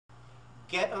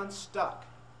get unstuck,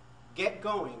 get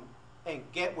going, and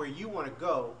get where you want to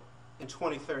go in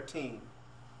 2013.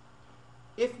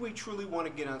 If we truly want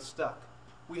to get unstuck,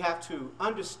 we have to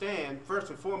understand, first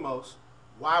and foremost,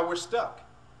 why we're stuck.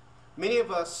 Many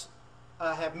of us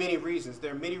have many reasons.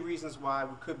 There are many reasons why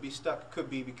we could be stuck. It could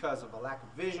be because of a lack of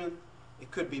vision.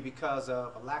 It could be because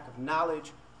of a lack of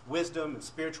knowledge, wisdom, and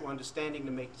spiritual understanding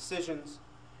to make decisions.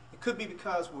 It could be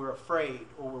because we're afraid,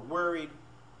 or we're worried,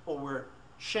 or we're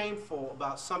shameful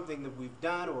about something that we've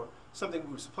done or something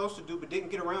we were supposed to do but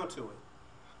didn't get around to it.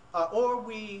 Or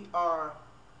we are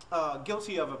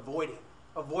guilty of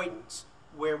avoidance,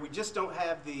 where we just don't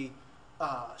have the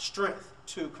strength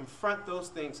to confront those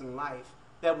things in life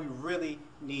that we really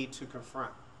need to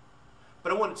confront.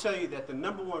 But I want to tell you that the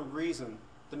number one reason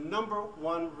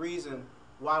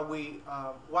why we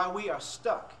are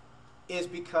stuck is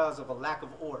because of a lack of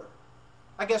order.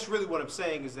 I guess really what I'm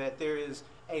saying is that there is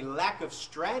a lack of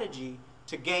strategy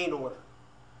to gain order.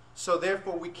 So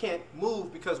therefore we can't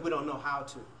move because we don't know how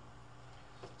to.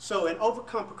 So in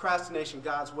Overcome Procrastination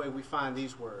God's Way, we find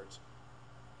these words.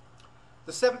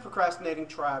 The 7 procrastinating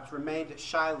tribes remained at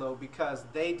Shiloh because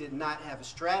they did not have a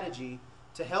strategy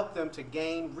to help them to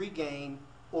gain, regain,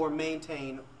 or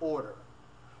maintain order.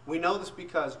 We know this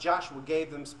because Joshua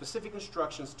gave them specific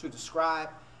instructions to describe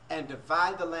and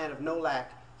divide the land of no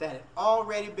lack that had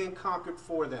already been conquered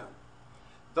for them.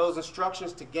 Those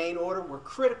instructions to gain order were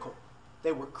critical.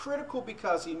 They were critical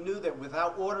because he knew that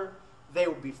without order, they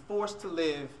would be forced to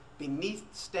live beneath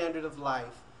the standard of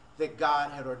life that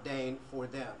God had ordained for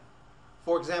them.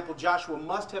 For example, Joshua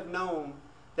must have known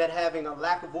that having a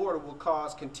lack of order will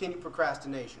cause continued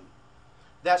procrastination.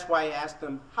 That's why he asked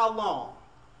them, how long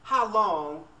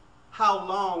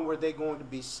were they going to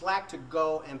be slack to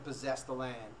go and possess the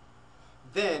land?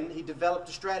 Then he developed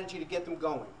a strategy to get them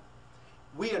going.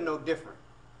 We are no different.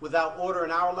 Without order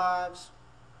in our lives,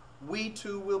 we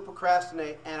too will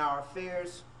procrastinate, and our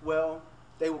affairs, well,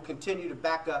 they will continue to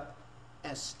back up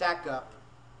and stack up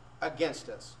against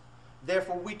us.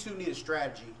 Therefore, we too need a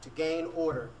strategy to gain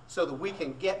order so that we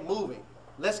can get moving.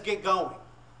 Let's get going.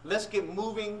 Let's get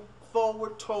moving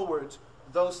forward towards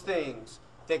those things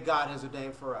that God has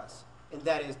ordained for us, and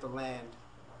that is the land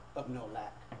of no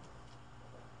lack.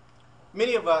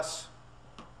 Many of us,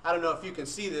 I don't know if you can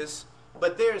see this,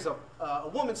 but there's a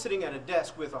woman sitting at a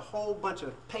desk with a whole bunch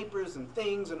of papers and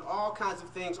things and all kinds of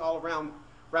things all around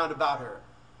about her.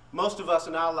 Most of us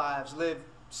in our lives live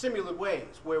similar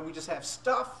ways where we just have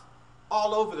stuff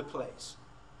all over the place.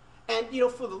 And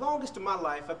for the longest of my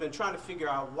life, I've been trying to figure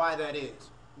out why that is.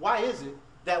 Why is it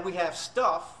that we have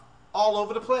stuff all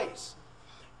over the place?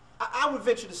 I would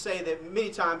venture to say that many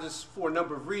times it's for a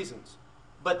number of reasons.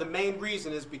 But the main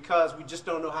reason is because we just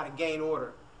don't know how to gain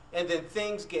order. And then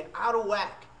things get out of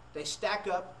whack. They stack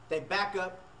up, they back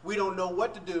up, we don't know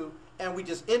what to do, and we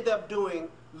just end up doing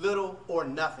little or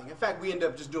nothing. In fact, we end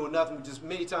up just doing nothing. We just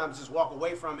many times just walk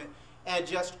away from it and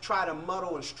just try to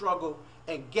muddle and struggle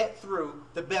and get through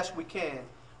the best we can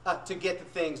to get the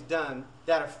things done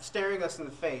that are staring us in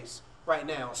the face right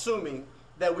now, assuming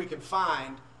that we can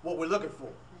find what we're looking for.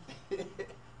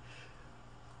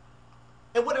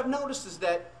 And what I've noticed is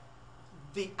that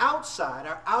the outside,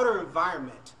 our outer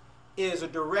environment, is a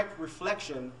direct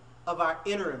reflection of our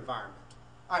inner environment.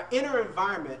 Our inner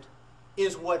environment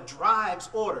is what drives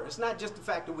order. It's not just the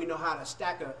fact that we know how to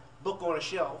stack a book on a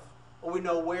shelf or we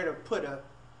know where to put a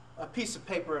piece of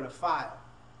paper in a file.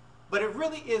 But it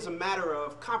really is a matter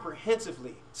of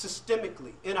comprehensively,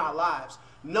 systemically in our lives,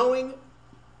 knowing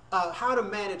how to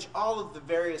manage all of the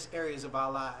various areas of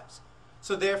our lives.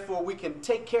 So therefore we can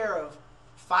take care of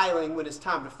filing when it's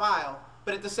time to file,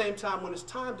 but at the same time when it's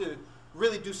time to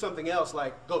really do something else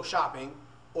like go shopping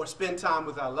or spend time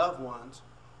with our loved ones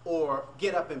or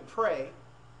get up and pray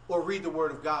or read the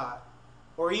Word of God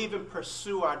or even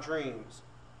pursue our dreams,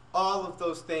 all of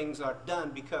those things are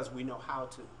done because we know how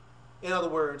to. In other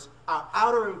words, our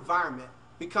outer environment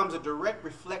becomes a direct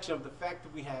reflection of the fact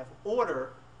that we have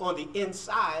order on the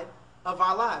inside of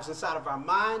our lives, inside of our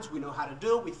minds. We know how to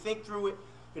do it. We think through it.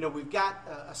 We've got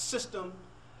a system.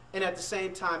 And at the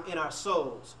same time, in our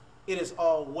souls, it is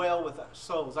all well with our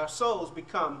souls. Our souls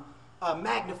become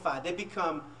magnified. They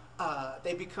become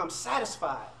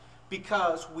satisfied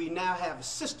because we now have a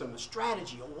system, a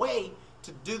strategy, a way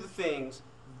to do the things,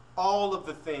 all of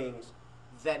the things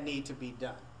that need to be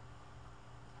done.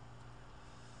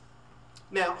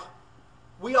 Now,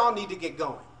 we all need to get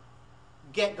going.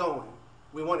 Get going.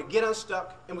 We want to get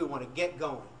unstuck and we want to get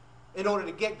going. In order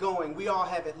to get going, we all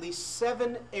have at least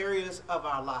 7 areas of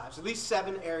our lives,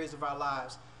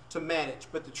 to manage.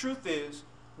 But the truth is,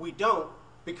 we don't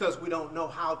because we don't know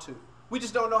how to. We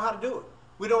just don't know how to do it.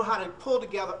 We don't know how to pull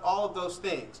together all of those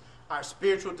things. Our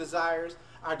spiritual desires,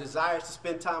 our desires to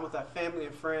spend time with our family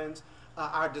and friends,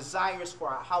 our desires for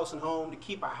our house and home, to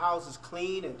keep our houses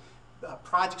clean and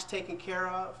projects taken care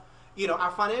of. You know, our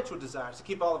financial desires, to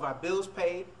keep all of our bills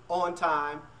paid on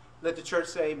time. Let the church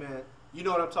say, amen. You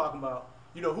know what I'm talking about.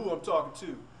 You know who I'm talking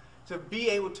to. To be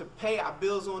able to pay our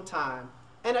bills on time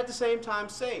and at the same time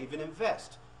save and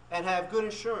invest and have good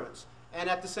insurance, and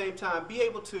at the same time be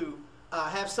able to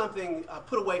have something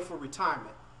put away for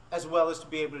retirement, as well as to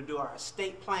be able to do our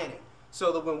estate planning,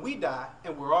 so that when we die,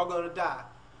 and we're all going to die,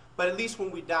 but at least when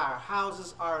we die, our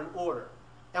houses are in order,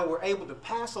 and we're able to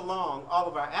pass along all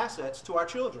of our assets to our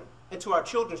children and to our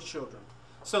children's children,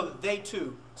 so that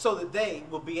they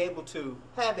will be able to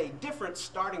have a different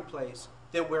starting place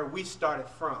than where we started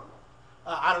from.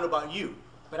 I don't know about you,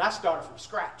 but I started from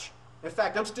scratch. In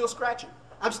fact, I'm still scratching.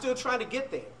 I'm still trying to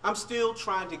get there. I'm still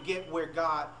trying to get where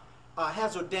God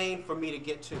has ordained for me to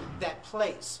get to. That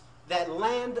place, that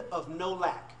land of no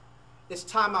lack. It's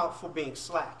time out for being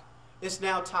slack. It's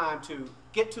now time to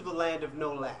get to the land of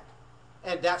no lack.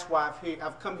 And that's why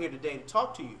I've come here today to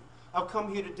talk to you. I've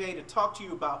come here today to talk to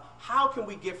you about how can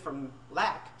we get from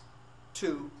slack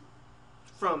to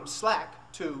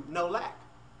no lack.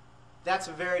 That's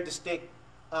a very distinct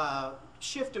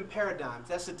shift in paradigms.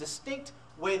 That's a distinct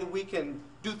way that we can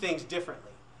do things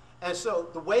differently. And so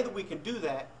the way that we can do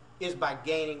that is by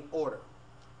gaining order.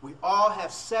 We all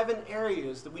have 7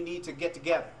 areas that we need to get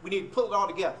together. We need to pull it all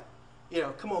together. You know,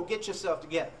 come on, get yourself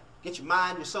together. Get your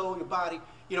mind, your soul, your body,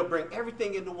 you know, bring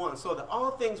everything into one, so that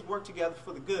all things work together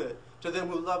for the good to them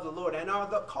who love the Lord and are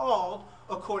called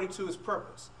according to his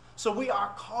purpose. So we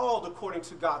are called according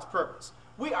to God's purpose.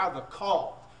 We are the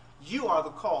called. You are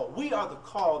the called. We are the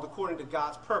called according to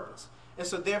God's purpose. And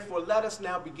so therefore, let us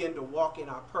now begin to walk in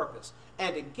our purpose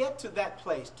and to get to that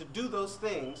place, to do those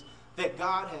things that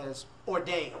God has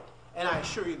ordained. And I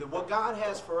assure you that what God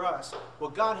has for us,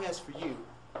 what God has for you,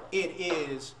 it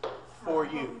is for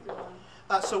you.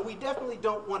 So we definitely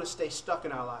don't want to stay stuck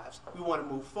in our lives. We want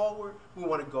to move forward. We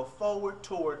want to go forward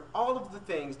toward all of the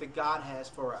things that God has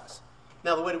for us.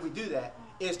 Now, the way that we do that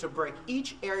is to break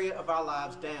each area of our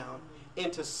lives down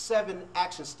into 7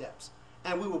 action steps.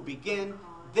 And we will begin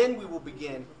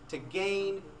to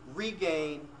gain,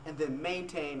 regain, and then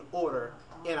maintain order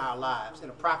in our lives in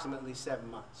approximately 7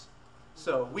 months.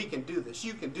 So we can do this.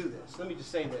 You can do this. Let me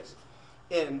just say this.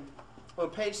 On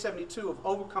page 72 of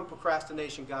Overcome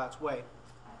Procrastination God's Way,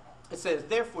 it says,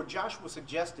 therefore Joshua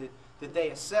suggested that they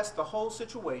assess the whole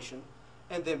situation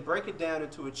and then break it down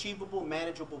into achievable,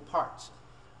 manageable parts.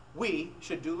 We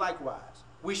should do likewise.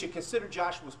 We should consider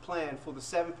Joshua's plan for the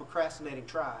 7 procrastinating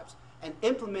tribes and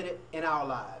implement it in our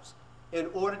lives. In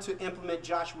order to implement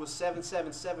Joshua's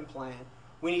 777 plan,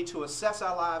 we need to assess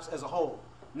our lives as a whole.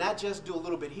 Not just do a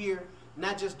little bit here,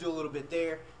 not just do a little bit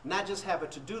there, not just have a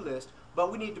to-do list,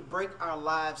 but we need to break our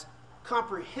lives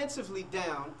comprehensively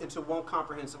down into one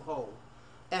comprehensive whole,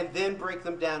 and then break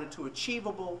them down into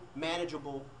achievable,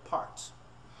 manageable parts.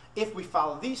 If we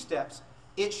follow these steps,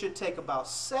 it should take about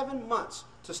 7 months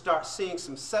to start seeing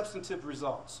some substantive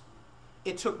results.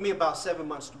 It took me about 7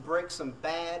 months to break some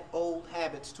bad old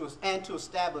habits and to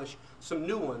establish some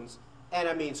new ones, and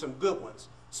I mean some good ones,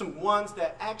 some ones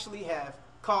that actually have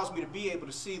caused me to be able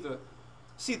to see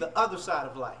the other side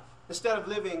of life. Instead of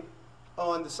living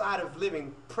on the side of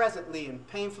living presently and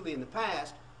painfully in the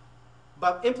past,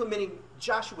 by implementing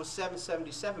Joshua's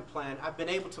 777 plan, I've been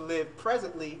able to live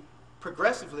presently,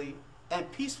 progressively, and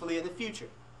peacefully in the future.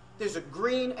 There's a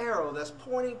green arrow that's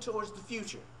pointing towards the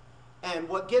future. And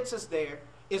what gets us there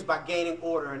is by gaining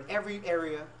order in every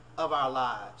area of our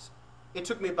lives. It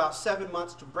took me about 7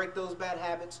 months to break those bad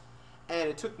habits, and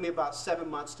it took me about 7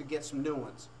 months to get some new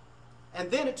ones. And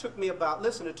then it took me about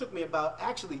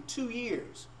actually 2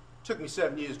 years. It took me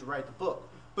 7 years to write the book,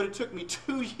 but it took me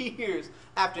 2 years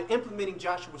after implementing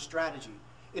Joshua's strategy.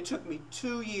 It took me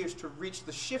 2 years to reach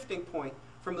the shifting point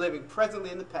from living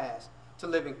presently in the past to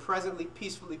living presently,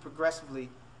 peacefully, progressively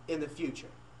in the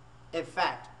future. In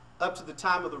fact, up to the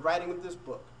time of the writing of this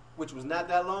book, which was not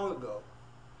that long ago,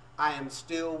 I am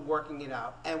still working it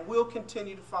out and will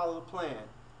continue to follow the plan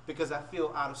because I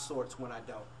feel out of sorts when I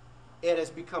don't. It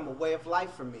has become a way of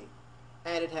life for me,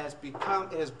 and it has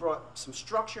brought some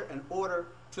structure and order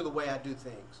to the way I do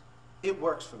things. It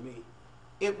works for me.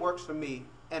 It works for me,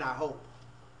 and I hope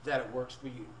that it works for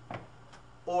you.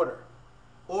 Order.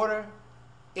 Order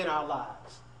in our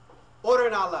lives. Order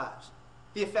in our lives.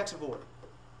 The effects of order.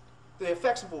 The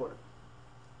effects of order.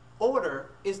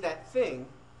 Order is that thing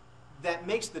that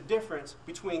makes the difference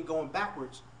between going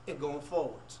backwards and going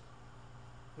forwards.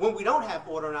 When we don't have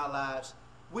order in our lives,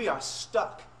 we are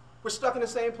stuck We're stuck in the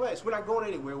same place. We're not going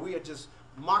anywhere. We are just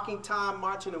marking time,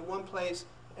 marching in one place,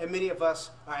 and many of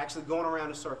us are actually going around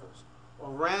in circles.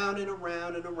 Around and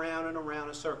around and around and around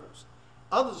in circles.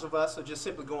 Others of us are just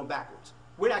simply going backwards.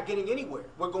 We're not getting anywhere.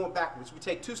 We're going backwards. We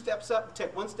take 2 steps up, we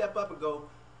take 1 step up and go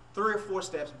 3 or 4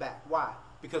 steps back. Why?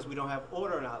 Because we don't have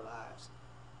order in our lives.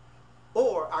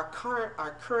 Or our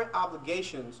current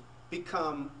obligations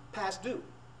become past due.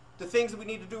 The things that we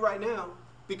need to do right now,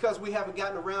 because we haven't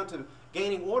gotten around to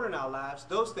gaining order in our lives,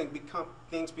 those things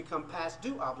become past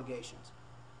due obligations.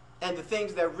 And the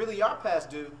things that really are past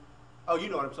due, oh, you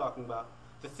know what I'm talking about.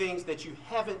 The things that you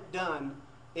haven't done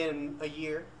in a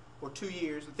year or 2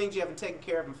 years, the things you haven't taken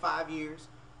care of in 5 years,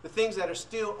 the things that are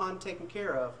still untaken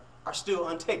care of are still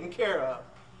untaken care of.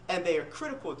 And they are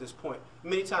critical at this point.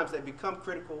 Many times they become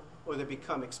critical, or they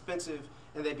become expensive,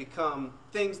 and they become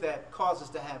things that cause us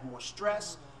to have more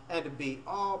stress and to be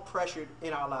all pressured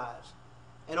in our lives.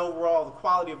 And overall, the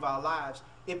quality of our lives,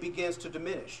 it begins to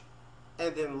diminish.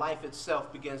 And then life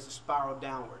itself begins to spiral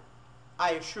downward.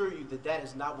 I assure you that that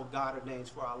is not what God ordains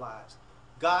for our lives.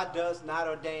 God does not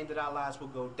ordain that our lives will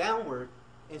go downward.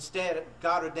 Instead,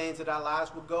 God ordains that our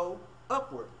lives will go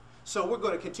upward. So we're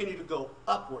going to continue to go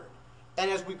upward. And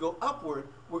as we go upward,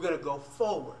 we're going to go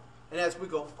forward. And as we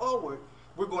go forward,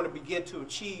 we're going to begin to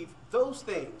achieve those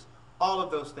things, all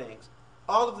of those things,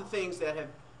 all of the things that have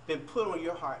been put on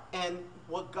your heart and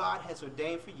what God has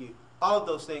ordained for you. All of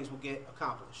those things will get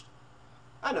accomplished.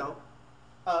 I know.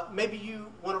 Maybe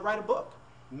you want to write a book.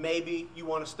 Maybe you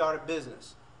want to start a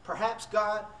business. Perhaps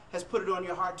God has put it on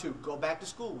your heart to go back to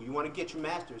school. You want to get your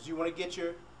master's. You want to get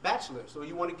your bachelor's, or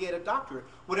you want to get a doctorate,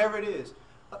 whatever it is.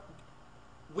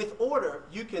 With order,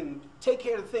 you can take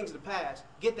care of the things of the past,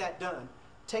 get that done,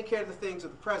 take care of the things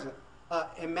of the present,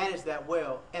 and manage that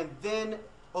well. And then,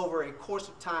 over a course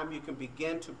of time, you can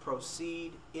begin to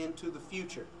proceed into the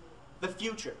future. The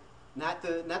future, not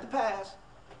the past,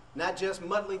 not just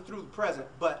muddling through the present,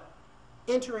 but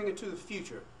entering into the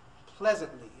future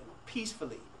pleasantly and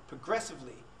peacefully,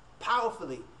 progressively,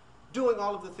 powerfully, doing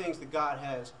all of the things that God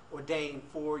has ordained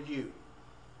for you.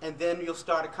 And then you'll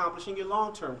start accomplishing your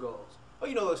long-term goals. Or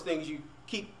you know those things you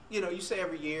keep, you say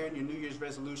every year in your New Year's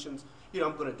resolutions,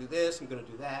 I'm going to do this, I'm going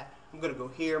to do that, I'm going to go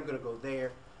here, I'm going to go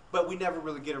there. But we never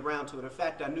really get around to it. In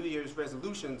fact, our New Year's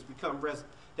resolutions become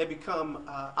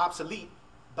obsolete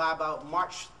by about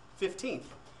March 15th,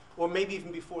 or maybe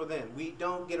even before then. We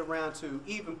don't get around to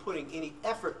even putting any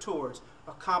effort towards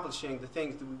accomplishing the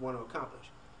things that we want to accomplish.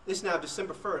 It's now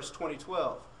December 1st,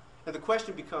 2012. And the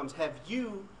question becomes, have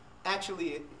you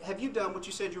done what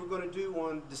you said you were going to do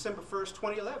on December 1st,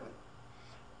 2011?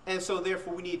 And so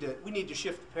therefore we need to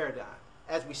shift the paradigm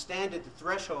as we stand at the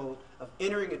threshold of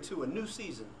entering into a new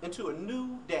season, into a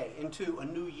new day, into a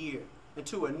new year,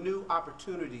 into a new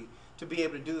opportunity to be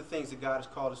able to do the things that God has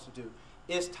called us to do.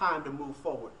 It's time to move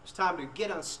forward. It's time to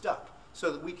get unstuck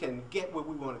so that we can get where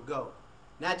we want to go.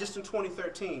 Not just in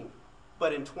 2013,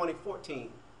 but in 2014,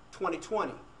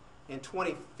 2020, in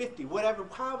 2050,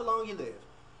 however long you live,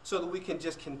 so that we can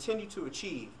just continue to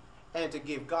achieve and to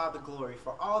give God the glory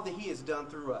for all that He has done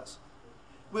through us.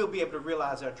 We'll be able to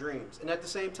realize our dreams and at the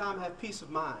same time have peace of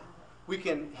mind. We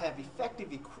can have effective,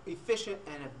 efficient,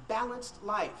 and a balanced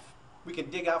life. We can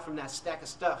dig out from that stack of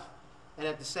stuff, and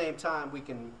at the same time we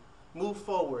can move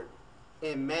forward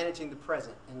in managing the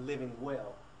present and living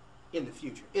well in the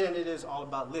future. And it is all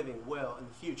about living well in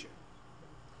the future.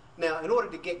 Now, in order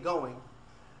to get going,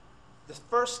 the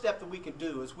first step that we can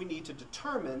do is we need to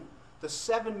determine the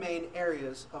 7 main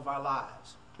areas of our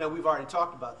lives. Now, we've already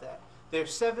talked about that. There are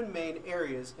 7 main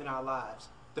areas in our lives.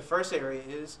 The first area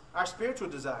is our spiritual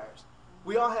desires.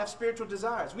 We all have spiritual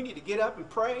desires. We need to get up and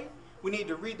pray. We need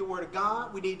to read the Word of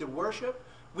God. We need to worship.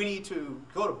 We need to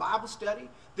go to Bible study.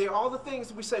 They're all the things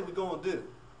that we say we're going to do,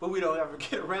 but we don't ever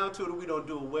get around to it, or we don't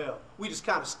do it well. We just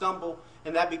kind of stumble,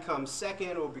 and that becomes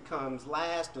second or becomes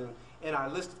last in our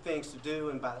list of things to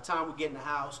do, and by the time we get in the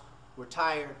house, we're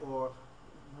tired, or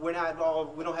we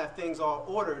don't have things all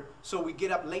ordered, so we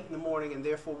get up late in the morning, and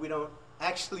therefore we don't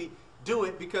actually do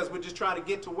it because we're just trying to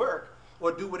get to work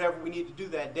or do whatever we need to do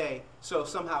that day, so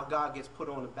somehow God gets put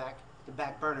on the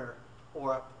back burner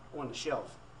or up on the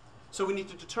shelf. So we need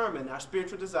to determine our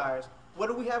spiritual desires. What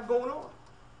do we have going on?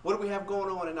 What do we have going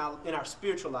on in our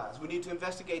spiritual lives? We need to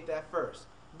investigate that first.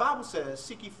 The Bible says,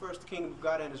 seek ye first the kingdom of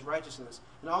God and His righteousness,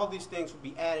 and all these things will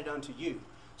be added unto you.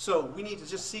 So we need to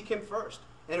just seek Him first.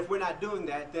 And if we're not doing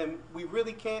that, then we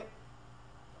can't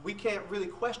really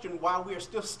question why we are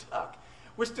still stuck.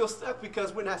 We're still stuck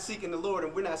because we're not seeking the Lord,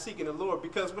 and we're not seeking the Lord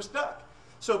because we're stuck.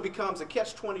 So it becomes a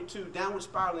catch-22, downward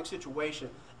spiraling situation,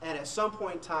 and at some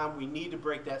point in time, we need to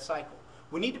break that cycle.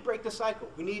 We need to break the cycle.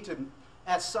 We need to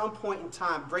at some point in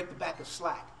time, break the back of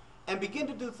slack and begin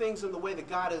to do things in the way that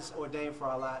God has ordained for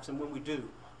our lives. And when we do,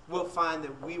 we'll find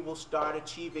that we will start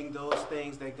achieving those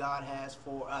things that God has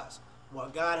for us.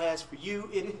 What God has for you,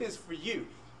 it is for you.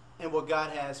 And what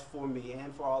God has for me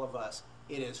and for all of us,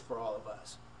 it is for all of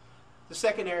us. The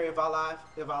second area of our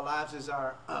lives is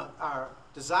our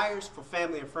desires for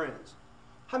family and friends.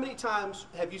 How many times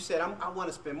have you said, I want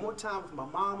to spend more time with my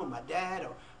mom or my dad, or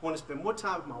I want to spend more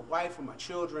time with my wife or my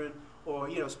children, or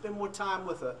spend more time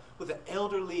with an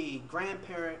elderly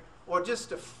grandparent, or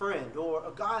just a friend, or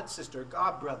a god sister, a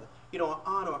god brother, an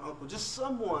aunt or uncle, just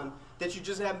someone that you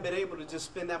just haven't been able to just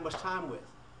spend that much time with.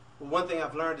 Well, one thing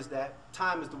I've learned is that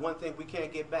time is the one thing we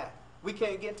can't get back. We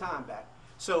can't get time back.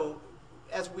 So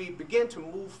as we begin to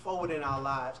move forward in our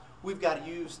lives, we've got to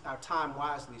use our time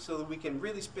wisely so that we can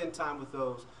really spend time with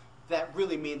those that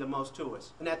really mean the most to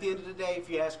us. And at the end of the day, if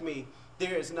you ask me,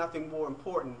 there is nothing more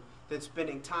important than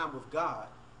spending time with God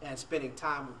and spending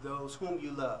time with those whom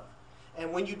you love.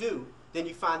 And when you do, then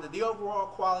you find that the overall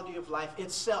quality of life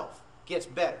itself gets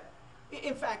better.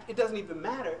 In fact, it doesn't even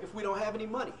matter if we don't have any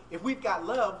money. If we've got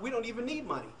love, we don't even need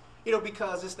money,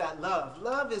 because it's that love.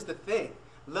 Love is the thing.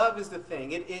 Love is the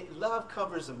thing. Love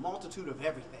covers a multitude of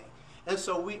everything. And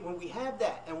so when we have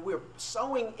that and we're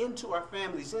sowing into our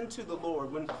families, into the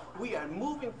Lord, when we are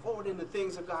moving forward in the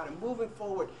things of God and moving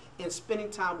forward and spending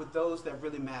time with those that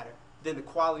really matter, then the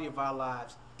quality of our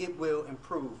lives, it will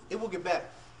improve. It will get better.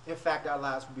 In fact, our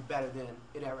lives will be better than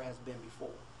it ever has been before.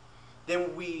 Then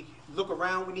when we look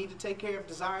around, we need to take care of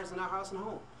desires in our house and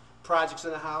home. Projects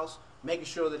in the house, making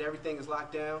sure that everything is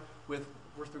locked down with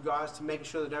regards to making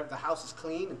sure that the house is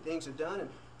clean and things are done and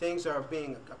things are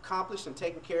being accomplished and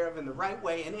taken care of in the right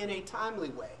way and in a timely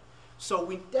way. So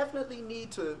we definitely need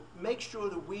to make sure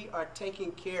that we are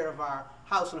taking care of our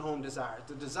house and home desires,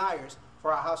 the desires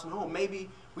for our house and home. Maybe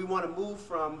we want to move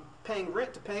from paying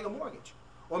rent to paying a mortgage.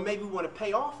 Or maybe we want to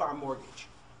pay off our mortgage.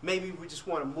 Maybe we just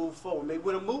want to move forward. Maybe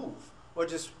we want to move. Or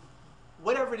just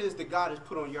whatever it is that God has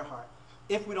put on your heart.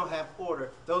 If we don't have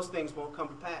order, those things won't come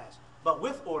to pass. But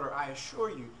with order, I assure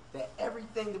you that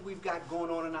everything that we've got going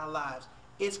on in our lives,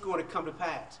 it's going to come to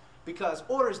pass. Because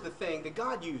order is the thing that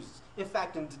God uses. In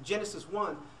fact, in Genesis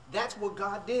 1, that's what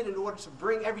God did in order to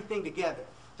bring everything together.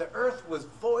 The earth was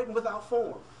void and without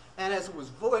form. And as it was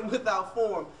void and without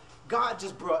form, God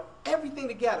just brought everything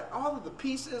together. All of the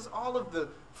pieces, all of the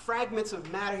fragments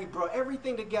of matter, he brought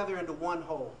everything together into one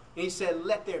whole. And he said,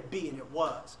 let there be, and it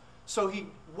was. So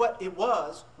what it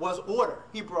was order.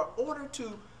 He brought order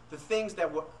to the things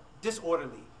that were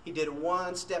disorderly. He did it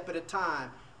one step at a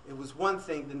time. It was one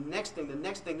thing, the next thing, the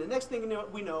next thing, the next thing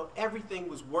we know, everything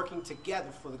was working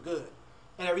together for the good.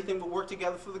 And everything will work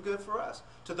together for the good for us.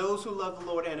 To those who love the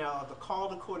Lord and are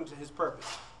called according to his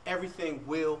purpose, everything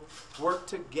will work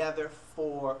together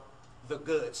for the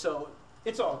good. So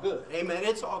it's all good. Amen.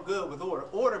 It's all good with order.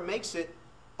 Order makes it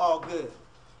all good.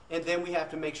 And then we have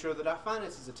to make sure that our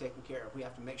finances are taken care of. We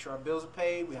have to make sure our bills are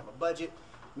paid. We have a budget.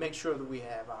 Make sure that we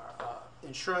have our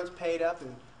insurance paid up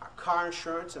and our car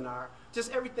insurance and our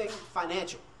just everything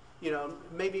financial.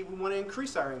 Maybe we want to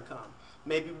increase our income.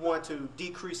 Maybe we want to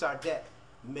decrease our debt.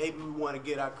 Maybe we want to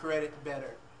get our credit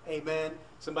better. Amen.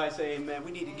 Somebody say amen.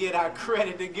 We need to get our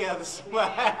credit together.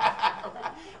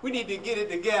 We need to get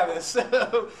it together.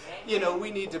 So,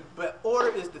 we need to, but order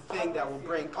is the thing that will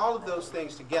bring all of those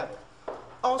things together.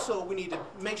 Also, we need to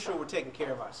make sure we're taking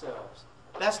care of ourselves.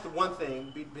 That's the one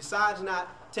thing. Besides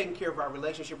not taking care of our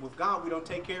relationship with God, we don't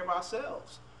take care of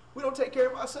ourselves. We don't take care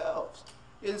of ourselves.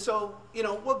 And so,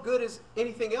 what good is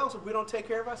anything else if we don't take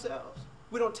care of ourselves?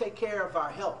 We don't take care of our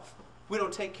health. We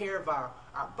don't take care of our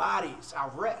bodies, our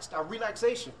rest, our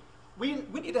relaxation. We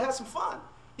need to have some fun.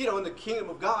 In the kingdom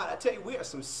of God, I tell you, we are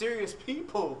some serious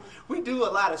people. We do a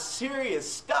lot of serious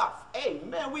stuff. Hey,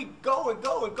 man, we go and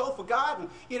go and go for God. And,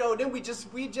 then we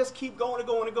just keep going and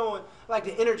going and going like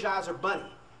the Energizer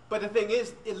Bunny. But the thing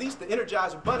is, at least the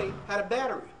Energizer Bunny had a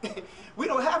battery. We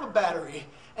don't have a battery.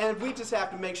 And we just have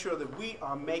to make sure that we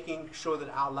are making sure that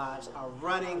our lives are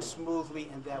running smoothly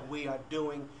and that we are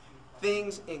doing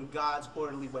things in God's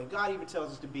orderly way. God even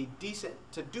tells us to be decent,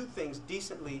 to do things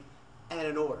decently and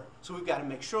in order. So we've got to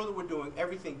make sure that we're doing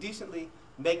everything decently,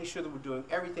 making sure that we're doing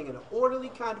everything in an orderly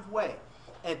kind of way,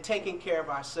 and taking care of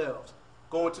ourselves.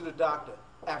 Going to the doctor,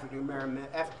 African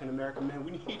American men,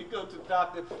 we need to go to the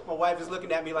doctor. My wife is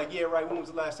looking at me like, yeah, right, when was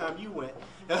the last time you went?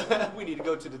 We need to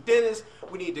go to the dentist.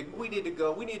 We need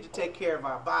to take care of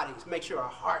our bodies, make sure our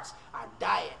hearts, our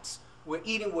diets, we're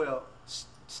eating well.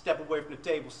 Step away from the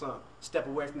table some. Step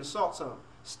away from the salt some.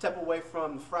 Step away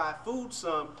from the fried food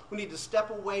some. We need to step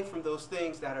away from those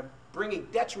things that are bringing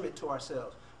detriment to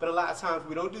ourselves. But a lot of times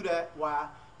we don't do that. Why?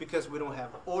 Because we don't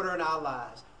have order in our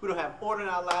lives. We don't have order in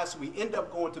our lives, so we end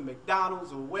up going to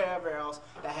McDonald's or wherever else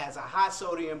that has a high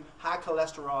sodium, high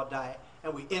cholesterol diet.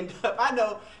 And we end up, I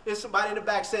know there's somebody in the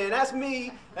back saying, that's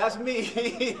me, that's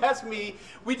me, that's me.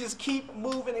 We just keep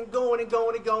moving and going and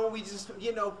going and going. We just,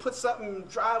 put something,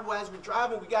 drive as we're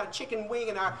driving, we got a chicken wing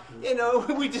in our,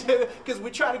 we just, because we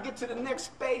try to get to the next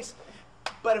space.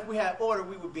 But if we had order,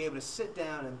 we would be able to sit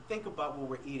down and think about what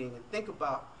we're eating and think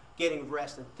about getting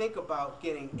rest and think about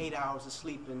getting 8 hours of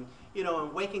sleep and,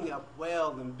 and waking up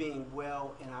well and being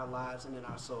well in our lives and in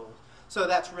our souls. So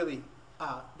that's really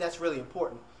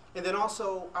important. And then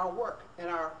also our work and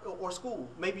or school.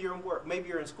 Maybe you're in work, maybe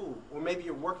you're in school, or maybe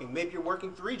you're working. Maybe you're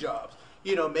working 3 jobs.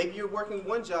 Maybe you're working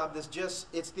one job that's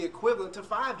it's the equivalent to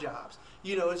 5 jobs.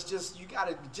 It's just, you got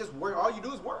to just work. All you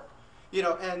do is work.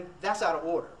 And that's out of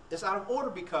order. It's out of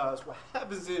order because what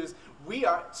happens is we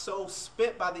are so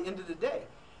spent by the end of the day.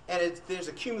 And there's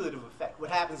a cumulative effect. What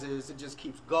happens is it just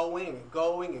keeps going and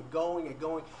going and going and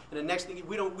going. And the next thing,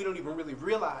 we don't even really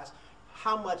realize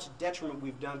how much detriment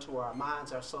we've done to our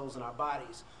minds, our souls, and our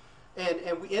bodies.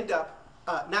 And we end up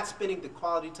not spending the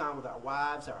quality time with our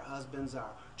wives, our husbands, our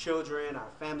children, our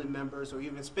family members, or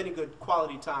even spending good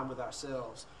quality time with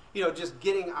ourselves. Just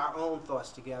getting our own thoughts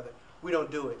together. We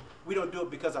don't do it. We don't do it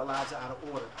because our lives are out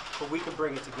of order, but we can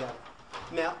bring it together.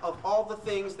 Now, of all the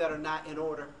things that are not in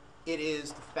order, it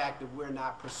is the fact that we're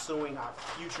not pursuing our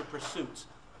future pursuits.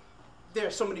 There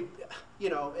are so many,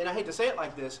 and I hate to say it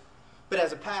like this, but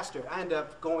as a pastor, I end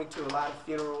up going to a lot of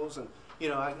funerals, and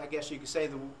I guess you could say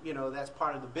that's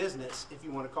part of the business, if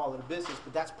you want to call it a business,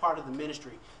 but that's part of the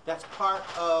ministry. That's part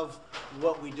of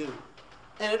what we do.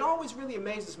 And it always really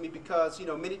amazes me because,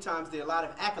 many times there are a lot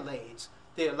of accolades.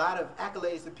 There are a lot of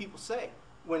accolades that people say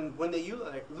when they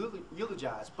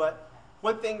eulogize. But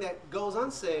one thing that goes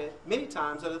unsaid many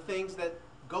times are the things that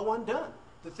go undone.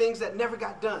 The things that never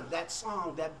got done. That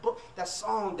song, that book, that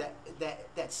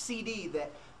CD,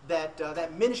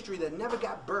 that ministry that never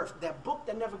got birthed, that book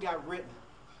that never got written.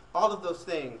 All of those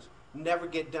things never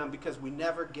get done because we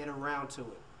never get around to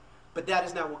it. But that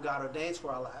is not what God ordains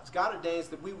for our lives. God ordains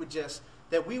that we would just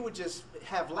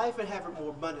have life and have it more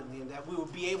abundantly, and that we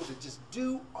would be able to just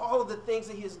do all of the things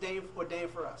that He has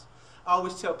ordained for us. I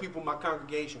always tell people in my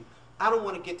congregation, I don't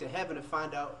want to get to heaven and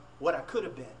find out what I could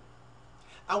have been.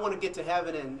 I want to get to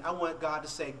heaven and I want God to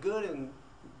say, good and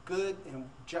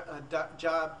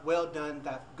job well done,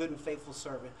 thy good and faithful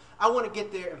servant. I want to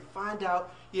get there and find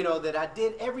out, that I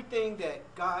did everything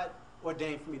that God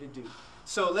ordained for me to do.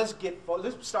 So let's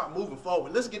start moving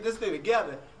forward. Let's get this thing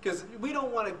together, because we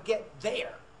don't want to get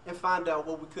there and find out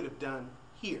what we could have done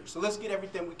here. So let's get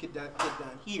everything we could get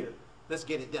done here. Let's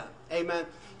get it done. Amen.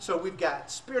 So we've got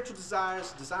spiritual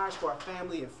desires, desires for our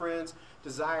family and friends,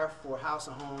 desire for house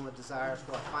and home, and desires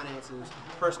for our finances,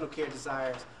 personal care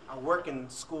desires, our work and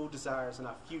school desires, and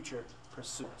our future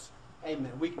pursuits.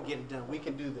 Amen. We can get it done. We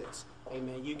can do this.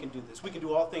 Amen. You can do this. We can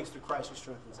do all things through Christ who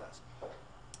strengthens us.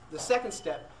 The second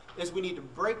step is we need to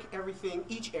break everything,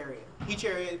 each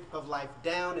area of life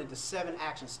down into 7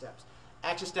 action steps.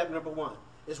 Action step number 1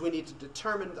 is we need to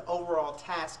determine the overall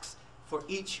tasks for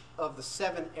each of the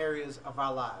 7 areas of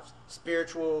our lives.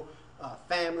 Spiritual,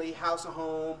 family, house and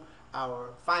home, our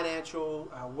financial,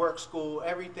 our work, school,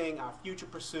 everything, our future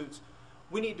pursuits.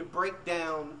 We need to break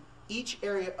down each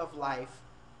area of life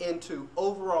into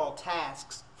overall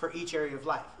tasks for each area of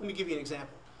life. Let me give you an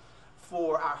example.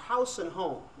 For our house and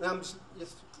home, let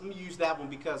me use that one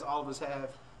because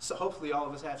hopefully all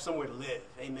of us have somewhere to live.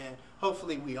 Amen.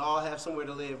 Hopefully we all have somewhere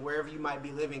to live, wherever you might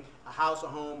be living, a house, a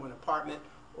home, an apartment,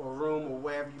 or a room, or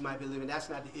wherever you might be living. That's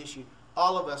not the issue.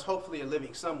 All of us hopefully are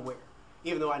living somewhere,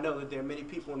 even though I know that there are many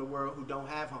people in the world who don't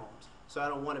have homes. So I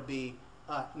don't want to be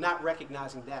not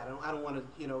recognizing that. I don't want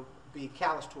to be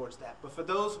callous towards that. But for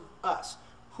those of us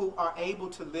who are able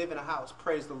to live in a house,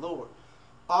 praise the Lord,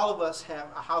 all of us have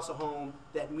a house or home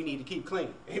that we need to keep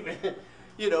clean. Amen.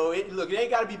 Look, it ain't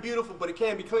got to be beautiful, but it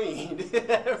can be clean.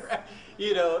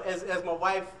 As my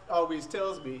wife always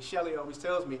tells me, Shelly always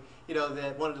tells me,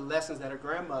 that one of the lessons that her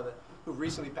grandmother, who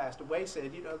recently passed away,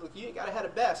 said, look, you ain't got to have the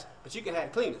best, but you can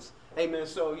have the cleanest. Amen.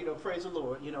 So, praise the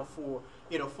Lord,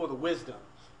 for the wisdom,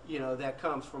 that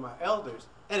comes from our elders.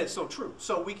 And it's so true.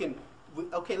 So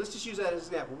let's just use that as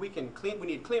an example. We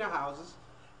need to clean our houses,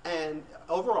 and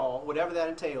overall, whatever that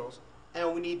entails,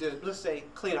 and we need to, let's say,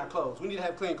 clean our clothes. We need to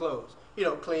have clean clothes.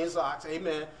 Clean socks,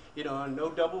 amen.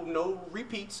 No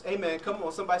repeats, amen. Come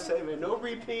on, somebody say, amen. No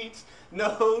repeats,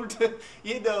 no,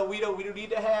 we don't need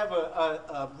to have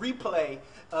a replay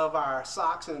of our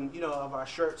socks and, of our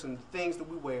shirts and things that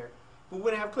we wear. But we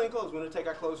want to have clean clothes. We want to take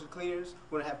our clothes to cleaners.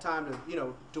 We want to have time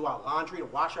to, do our laundry, to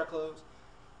wash our clothes.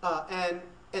 And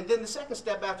And then the second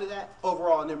step after that,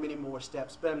 overall, and there are many more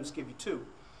steps, but I'm just give you two.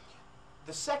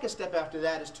 The second step after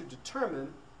that is to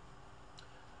determine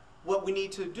what we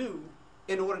need to do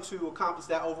in order to accomplish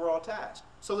that overall task.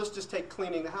 So let's just take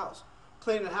cleaning the house.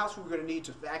 Cleaning the house, we're going to need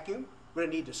to vacuum, we're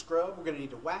going to need to scrub, we're going to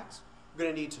need to wax, we're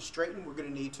going to need to straighten, we're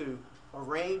going to need to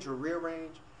arrange or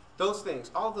rearrange. Those things,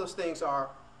 all of those things are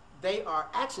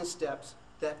action steps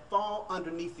that fall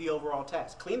underneath the overall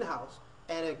task. Clean the house,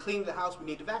 and in cleaning the house, we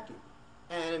need to vacuum.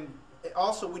 And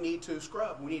also we need to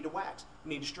scrub, we need to wax, we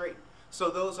need to straighten. So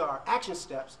those are action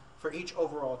steps for each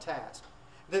overall task.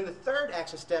 Then the third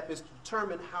action step is to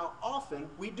determine how often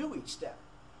we do each step.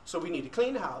 So we need to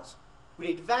clean the house, we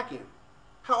need to vacuum.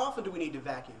 How often do we need to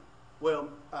vacuum? Well,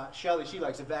 Shelly, she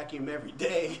likes to vacuum every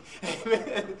day,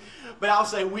 amen. But I'll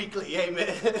say weekly,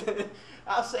 amen.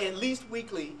 I'll say at least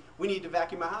weekly we need to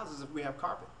vacuum our houses if we have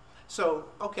carpet. So,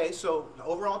 okay, so the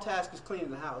overall task is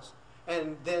cleaning the house,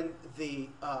 and then the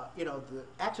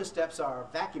action steps are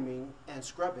vacuuming and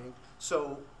scrubbing.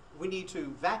 So we need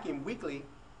to vacuum weekly,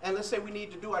 and let's say we need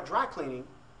to do our dry cleaning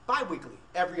bi-weekly,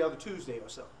 every other Tuesday or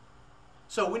so.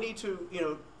 So we need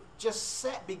to, just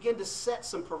begin to set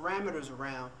some parameters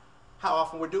around how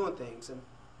often we're doing things and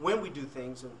when we do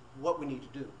things and what we need to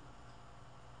do.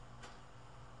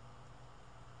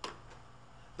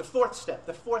 The fourth step,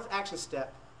 the fourth action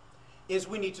step, is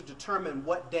we need to determine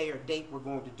what day or date we're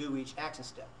going to do each action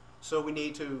step. So we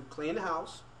need to clean the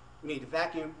house, we need to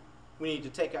vacuum, we need to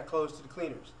take our clothes to the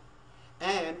cleaners.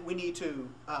 And we need to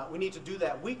do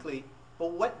that weekly,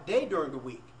 but what day during the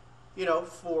week?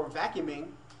 For vacuuming,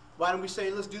 why don't we say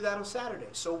let's do that on Saturday?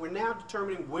 So we're now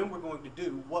determining when we're going to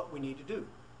do what we need to do.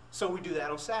 So we do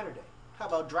that on Saturday. How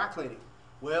about dry cleaning?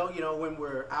 Well, when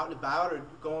we're out and about or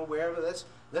going wherever, let's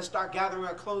start gathering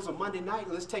our clothes on Monday night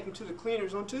and let's take them to the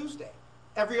cleaners on Tuesday.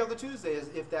 Every other Tuesday,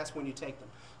 if that's when you take them.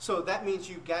 So that means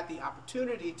you've got the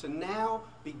opportunity to now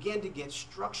begin to get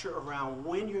structure around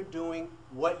when you're doing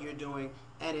what you're doing,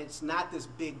 and it's not this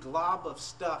big glob of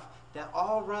stuff that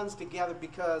all runs together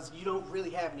because you don't really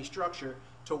have any structure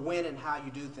to when and how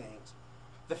you do things.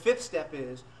 The fifth step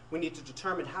is we need to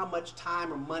determine how much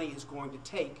time or money is going to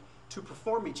take to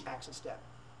perform each action step.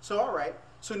 So all right,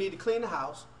 so we need to clean the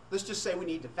house. Let's just say we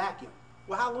need to vacuum.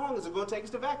 Well, how long is it going to take us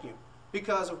to vacuum?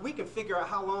 Because if we can figure out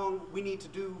how long we need to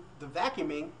do the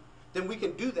vacuuming, then we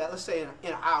can do that. Let's say in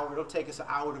an hour, it'll take us an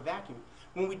hour to vacuum.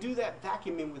 When we do that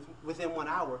vacuuming within 1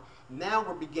 hour, now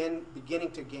we're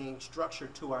beginning to gain structure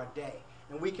to our day.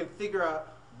 And we can figure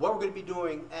out what we're going to be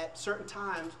doing at certain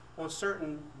times, on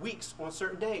certain weeks, on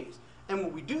certain days. And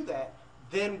when we do that,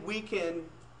 then we can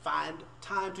find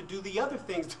time to do the other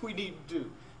things that we need to do.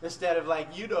 Instead of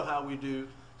like, how we do.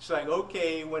 It's like,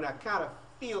 okay, when I kind of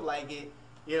feel like it,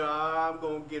 I'm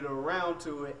going to get around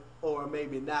to it, or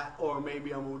maybe not, or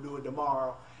maybe I'm going to do it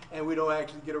tomorrow. And we don't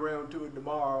actually get around to it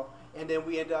tomorrow. And then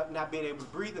we end up not being able to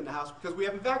breathe in the house because we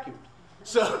haven't vacuumed.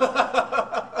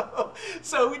 So,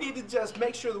 so we need to just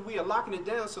make sure that we are locking it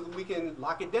down so that we can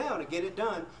lock it down and get it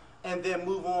done and then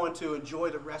move on to enjoy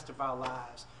the rest of our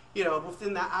lives.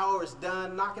 Within that hour it's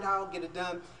done, knock it out, get it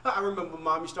done. I remember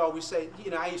Mom used to always say,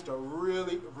 I used to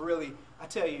really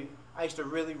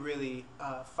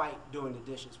fight doing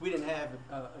the dishes. We didn't have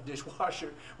a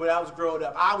dishwasher when I was growing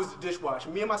up. I was the dishwasher.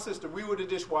 Me and my sister, we were the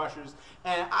dishwashers.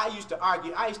 And I used to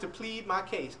argue. I used to plead my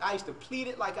case. I used to plead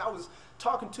it like I was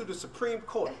talking to the Supreme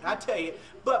Court. I tell you,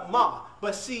 but and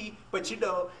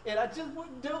I just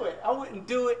wouldn't do it. I wouldn't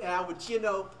do it, and I would,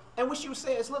 and what she would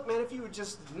say is, look, man, if you would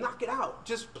just knock it out,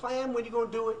 just plan when you're going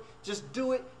to do it, just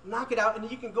do it, knock it out, and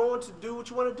then you can go on to do what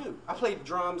you want to do. I played the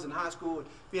drums in high school, and,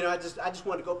 I just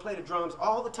wanted to go play the drums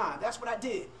all the time. That's what I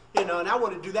did, and I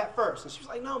wanted to do that first. And she was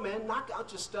like, no, man, knock out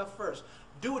your stuff first.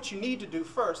 Do what you need to do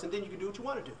first, and then you can do what you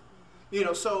want to do.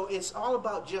 So it's all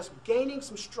about just gaining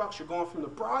some structure, going from the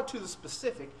broad to the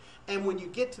specific, and when you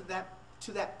get to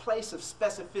that place of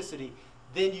specificity,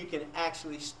 then you can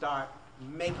actually start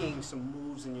making some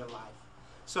moves in your life.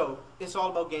 So it's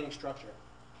all about gaining structure.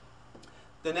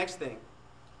 The next thing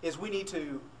is we need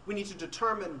to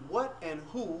determine what and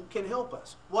who can help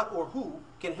us. What or who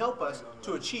can help us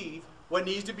to achieve what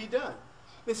needs to be done.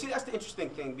 And see, that's the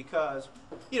interesting thing because,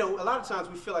 a lot of times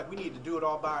we feel like we need to do it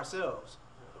all by ourselves.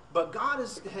 But God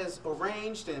has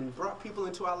arranged and brought people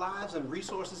into our lives and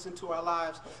resources into our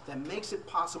lives that makes it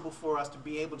possible for us to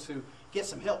be able to get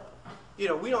some help. We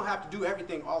don't have to do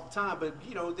everything all the time, but,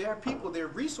 there are people, there are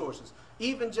resources.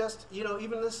 Even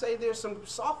let's say there's some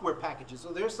software packages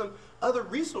or there's some other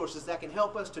resources that can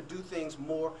help us to do things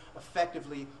more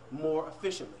effectively, more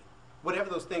efficiently. Whatever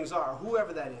those things are,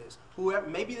 whoever that is,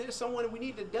 maybe there's someone we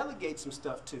need to delegate some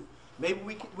stuff to. Maybe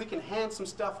we can hand some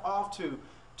stuff off to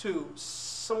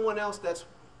someone else that's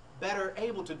better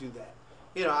able to do that.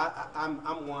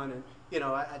 I'm one, and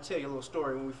I tell you a little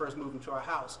story. When we first moved into our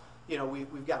house,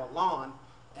 we've got a lawn,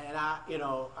 and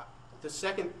the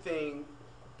second thing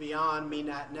beyond me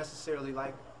not necessarily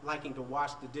liking to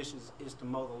wash the dishes is to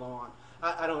mow the lawn.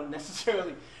 I don't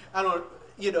necessarily,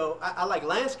 I like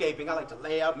landscaping. I like to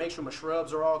lay out, make sure my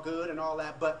shrubs are all good and all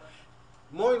that, but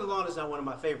mowing the lawn is not one of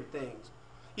my favorite things.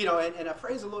 And I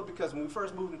praise the Lord because when we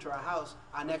first moved into our house,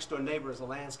 our next door neighbor is a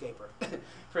landscaper.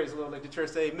 Praise the Lord, like the church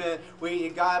say, amen.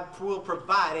 God will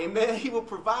provide, amen. He will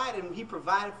provide, and he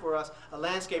provided for us a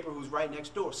landscaper who's right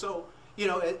next door. So,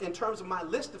 in terms of my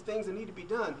list of things that need to be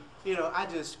done,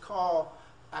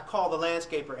 I call the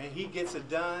landscaper, and he gets it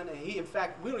done. And in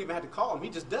fact, we don't even have to call him. He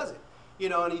just does it,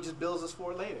 and he just bills us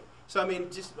for it later. So,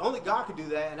 just only God could do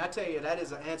that, and I tell you, that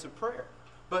is an answered prayer.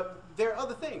 But there are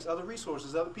other things, other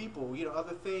resources, other people,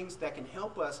 other things that can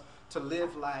help us to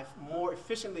live life more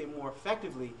efficiently and more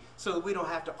effectively so that we don't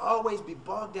have to always be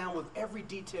bogged down with every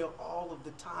detail all of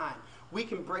the time. We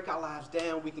can break our lives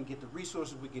down. We can get the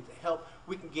resources. We get the help.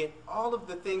 We can get all of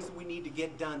the things that we need to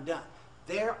get done.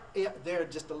 There are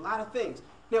just a lot of things.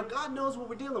 Now, God knows what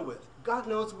we're dealing with. God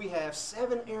knows we have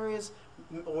 7 areas,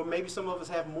 or maybe some of us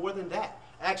have more than that.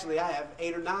 Actually, I have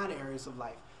 8 or 9 areas of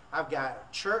life. I've got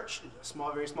a church, a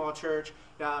small, very small church.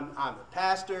 I'm the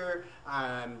pastor.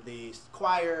 I'm the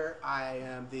choir. I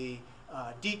am the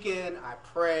deacon. I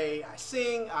pray. I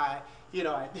sing. I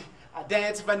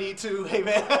dance if I need to.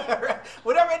 Amen.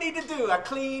 Whatever I need to do. I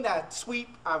clean. I sweep.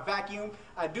 I vacuum.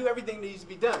 I do everything that needs to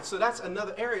be done. So that's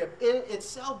another area. In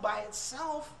itself, by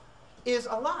itself, is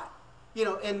a lot.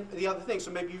 And the other thing.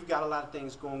 So maybe you've got a lot of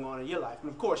things going on in your life.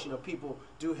 And of course, people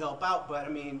do help out. But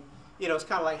it's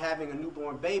kind of like having a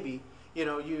newborn baby.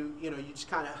 You just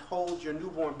kind of hold your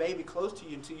newborn baby close to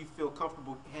you until you feel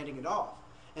comfortable handing it off.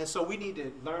 And so we need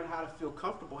to learn how to feel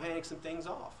comfortable handing some things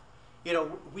off.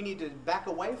 We need to back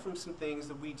away from some things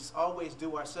that we just always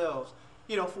do ourselves,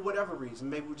 for whatever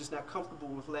reason. Maybe we're just not comfortable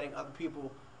with letting other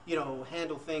people,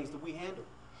 handle things that we handle.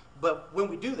 But when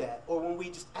we do that, or when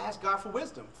we just ask God for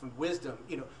wisdom,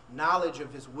 knowledge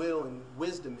of his will and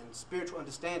wisdom and spiritual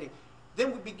understanding,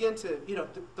 then we begin to,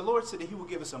 the Lord said that he will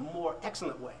give us a more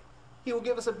excellent way. He will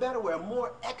give us a better way, a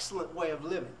more excellent way of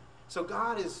living. So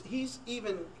he's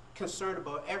even concerned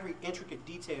about every intricate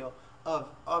detail of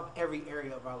every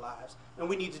area of our lives. And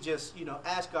we need to just,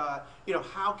 ask God,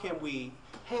 how can we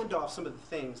hand off some of the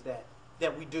things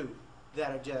that we do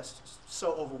that are just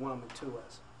so overwhelming to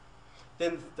us.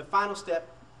 Then the final step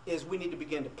is we need to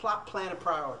begin to plot, plan, and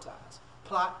prioritize.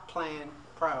 Plot, plan,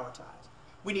 prioritize.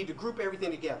 We need to group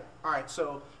everything together. All right,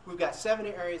 so we've got 7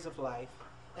 areas of life,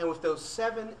 and with those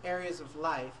 7 areas of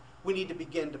life, we need to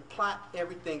begin to plot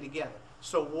everything together.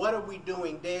 So what are we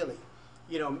doing daily?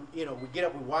 We get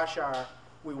up,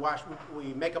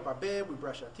 we make up our bed, we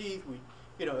brush our teeth,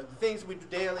 the things we do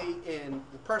daily in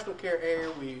the personal care area,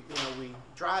 we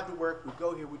drive to work, we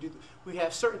go here, we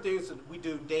have certain things that we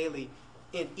do daily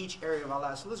in each area of our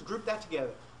lives. So let's group that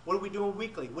together. What are we doing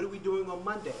weekly? What are we doing on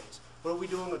Mondays? What are we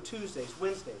doing on Tuesdays,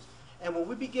 Wednesdays? And when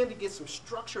we begin to get some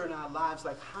structure in our lives,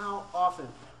 like how often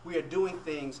we are doing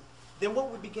things, then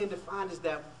what we begin to find is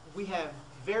that we have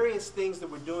various things that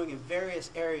we're doing in various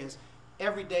areas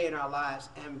every day in our lives.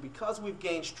 And because we've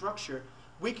gained structure,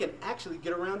 we can actually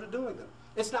get around to doing them.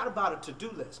 It's not about a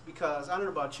to-do list, because I don't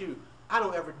know about you, I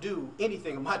don't ever do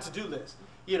anything on my to-do list.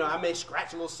 I may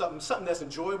scratch a little something that's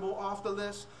enjoyable off the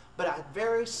list, but I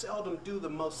very seldom do the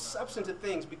most substantive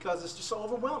things because it's just so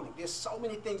overwhelming. There's so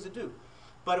many things to do.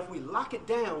 But if we lock it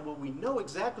down where we know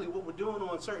exactly what we're doing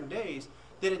on certain days,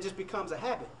 then it just becomes a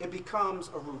habit. It becomes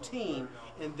a routine,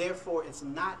 and therefore it's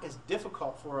not as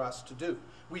difficult for us to do.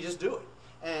 We just do it.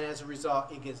 And as a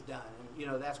result, it gets done.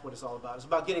 And that's what it's all about. It's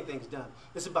about getting things done.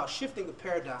 It's about shifting the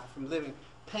paradigm from living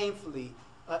painfully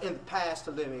in the past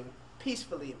to living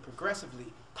peacefully and progressively,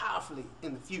 powerfully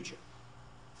in the future.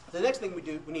 The next thing we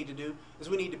need to do is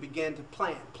we need to begin to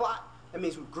plan. Plot, that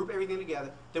means we group everything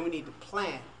together. Then we need to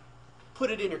plan.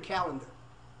 Put it in your calendar.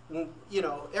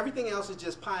 Everything else is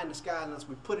just pie in the sky unless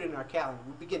we put it in our calendar.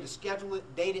 We begin to schedule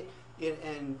it, date it,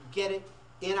 and get it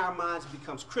in our minds. It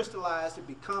becomes crystallized. It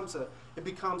becomes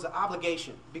an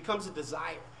obligation. It becomes a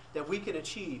desire that we can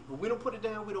achieve. But we don't put it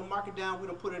down. We don't mark it down. We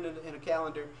don't put it in a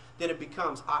calendar. Then it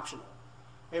becomes optional.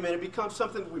 Amen. It becomes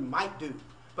something we might do.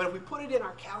 But if we put it in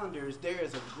our calendars, there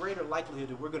is a greater likelihood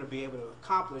that we're going to be able to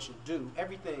accomplish and do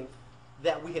everything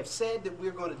that we have said that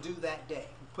we're going to do that day.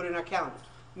 Put it in our calendars.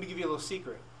 Let me give you a little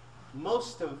secret.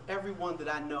 Most of everyone that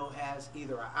I know has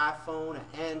either an iPhone, an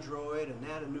Android, and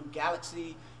now a new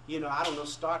Galaxy, I don't know,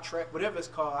 Star Trek, whatever it's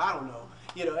called, I don't know.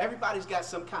 You know, everybody's got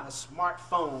some kind of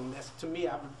smartphone. That's, to me,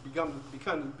 I've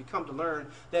become to learn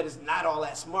that is not all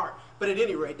that smart. But at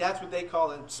any rate, that's what they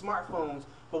call it, smartphones.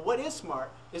 But what is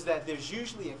smart is that there's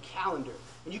usually a calendar.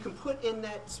 And you can put in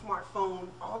that smartphone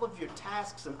all of your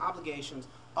tasks and obligations,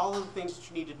 all of the things that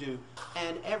you need to do,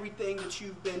 and everything that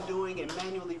you've been doing and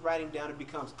manually writing down, it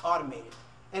becomes automated.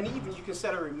 And even you can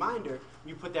set a reminder.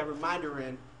 You put that reminder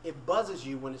in, it buzzes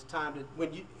you when it's time to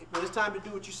when it's time to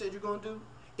do what you said you're going to do.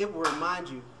 It will remind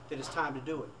you that it's time to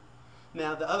do it.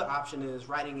 Now the other option is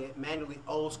writing it manually,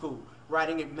 old school,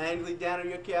 writing it manually down on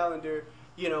your calendar,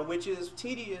 you know, which is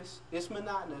tedious, it's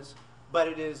monotonous, but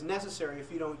it is necessary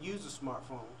if you don't use a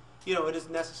smartphone. You know, it is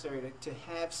necessary to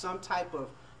have some type of,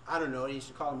 I don't know, they used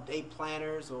to call them day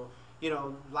planners or, you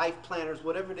know, life planners,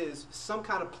 whatever it is, some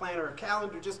kind of planner or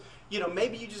calendar. Just, you know,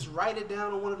 maybe you just write it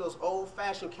down on one of those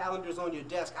old-fashioned calendars on your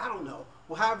desk. I don't know.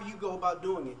 Well, however you go about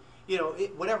doing it, you know,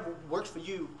 whatever works for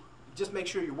you, just make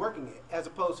sure you're working it, as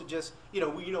opposed to just, you know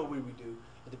what we do.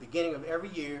 At the beginning of every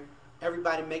year,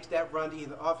 everybody makes that run to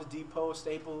either Office Depot or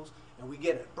Staples, and we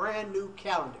get a brand new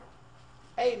calendar.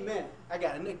 Amen. I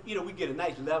got a, you know, we get a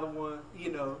nice leather one,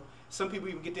 you know. Some people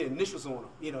even get their initials on them.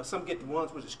 You know, some get the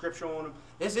ones with the scripture on them.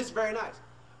 It's very nice.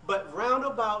 But round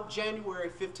about January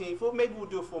 15th, or maybe we'll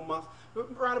do it for a month,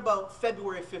 round about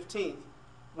February 15th,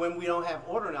 when we don't have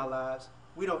order in our lives,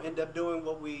 we don't end up doing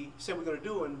what we said we're going to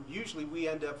do, and usually we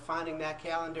end up finding that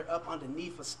calendar up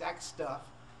underneath a stack of stuff.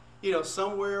 You know,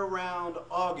 somewhere around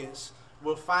August,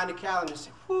 we'll find the calendar and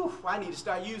say, whew, I need to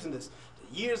start using this.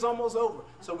 The year's almost over.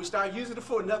 So we start using it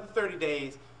for another 30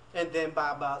 days, and then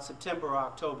by about September or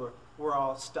October, we're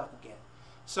all stuck again.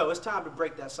 So it's time to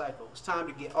break that cycle. It's time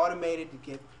to get automated, to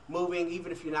get moving.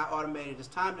 Even if you're not automated, it's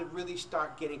time to really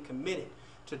start getting committed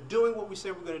to doing what we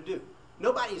said we're going to do.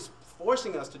 Nobody's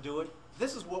forcing us to do it.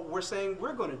 This is what we're saying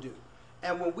we're going to do.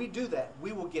 And when we do that,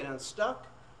 we will get unstuck,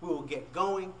 we will get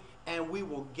going, and we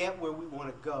will get where we want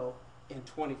to go in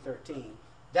 2013.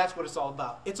 That's what it's all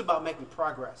about. It's about making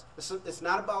progress. It's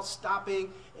not about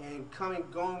stopping and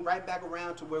going right back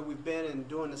around to where we've been and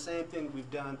doing the same thing we've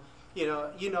done. You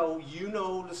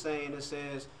know the saying that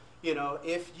says, you know,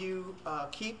 if you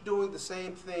keep doing the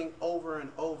same thing over and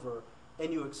over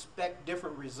and you expect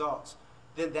different results,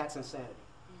 then that's insanity.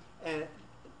 And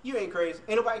you ain't crazy.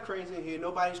 Ain't nobody crazy in here.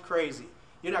 Nobody's crazy.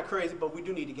 You're not crazy, but we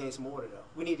do need to gain some order, though.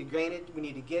 We need to gain it. We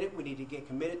need to get it. We need to get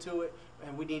committed to it.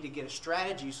 And we need to get a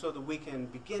strategy so that we can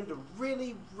begin to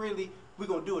really, we're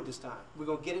going to do it this time. We're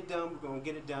going to get it done. We're going to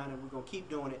get it done. And we're going to keep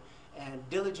doing it and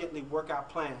diligently work our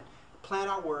plan. Plan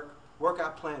our work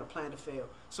our plan, a plan to fail.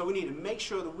 So we need to make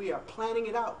sure that we are planning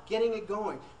it out, getting it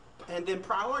going, and then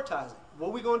prioritizing. What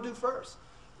are we going to do first?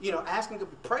 You know,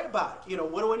 pray about it. You know,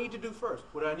 what do I need to do first?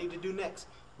 What do I need to do next?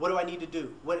 What do I need to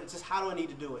do? How do I need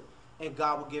to do it? And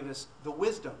God will give us the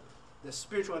wisdom, the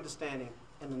spiritual understanding,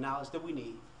 and the knowledge that we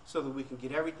need so that we can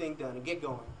get everything done and get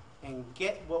going and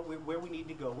get where we need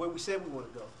to go, where we said we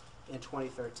want to go in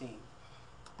 2013.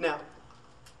 Now,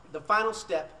 the final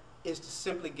step is to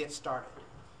simply get started.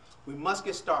 We must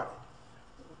get started.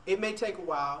 It may take a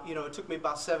while. You know, it took me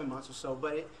about 7 months or so,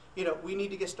 but we need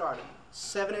to get started.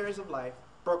 7 areas of life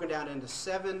broken down into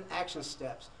 7 action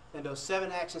steps, and those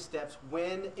 7 action steps,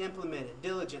 when implemented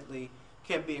diligently,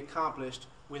 can be accomplished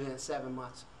within 7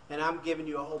 months. And I'm giving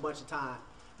you a whole bunch of time.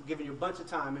 I'm giving you a bunch of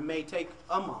time. It may take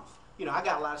a month. You know, I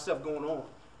got a lot of stuff going on.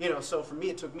 You know, so for me,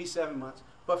 it took me 7 months.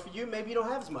 But for you, maybe you don't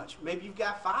have as much. Maybe you've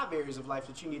got 5 areas of life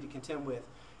that you need to contend with.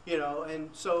 You know, and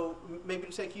so maybe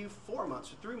it'll take you 4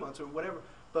 months or 3 months or whatever.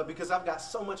 But because I've got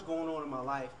so much going on in my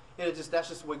life, and that's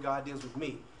just the way God deals with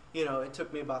me. You know, it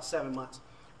took me about 7 months.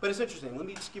 But it's interesting. Let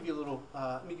me just give you a little,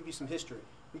 let me give you some history.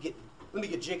 Let me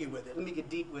get jiggy with it. Let me get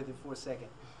deep with it for a second.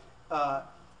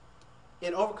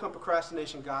 In Overcome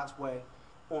Procrastination God's Way,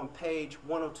 on page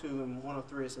 102 and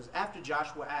 103, it says, after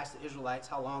Joshua asked the Israelites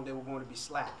how long they were going to be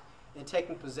slack in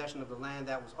taking possession of the land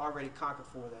that was already conquered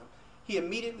for them, he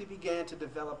immediately began to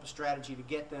develop a strategy to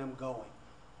get them going.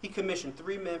 He commissioned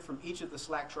 3 men from each of the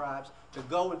slack tribes to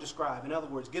go and describe, in other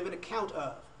words, give an account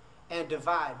of, and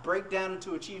break down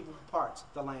into achievable parts,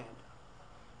 the land.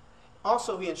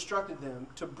 Also, he instructed them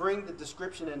to bring the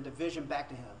description and division back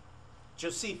to him.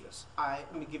 Josephus,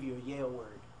 let me give you a Yale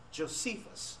word.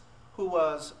 Josephus, who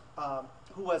was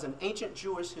an ancient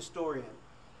Jewish historian,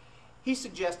 he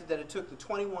suggested that it took the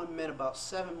 21 men about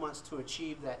 7 months to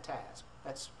achieve that task.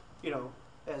 That's, you know,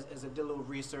 as I did a little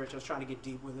research, I was trying to get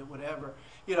deep with it, whatever.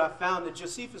 You know, I found that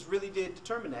Josephus really did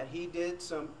determine that. He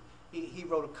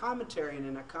wrote a commentary, and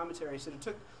in that commentary he said it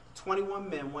took 21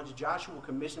 men, once Joshua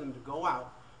commissioned them to go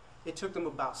out, it took them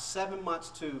about 7 months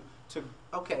to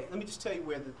okay, let me just tell you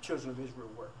where the children of Israel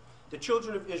were. The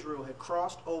children of Israel had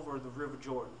crossed over the river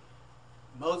Jordan.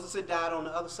 Moses had died on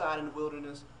the other side in the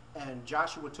wilderness, and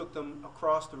Joshua took them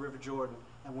across the river Jordan.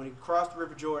 And when he crossed the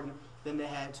river Jordan, then they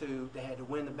had to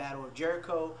win the battle of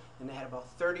Jericho, and they had about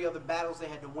 30 other battles they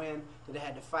had to win that they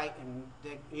had to fight, and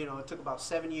it took about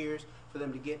 7 years for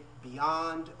them to get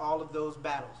beyond all of those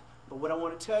battles. But what I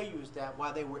want to tell you is that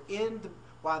while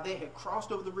they had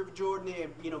crossed over the river Jordan, they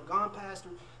had gone past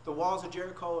the walls of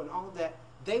Jericho and all of that,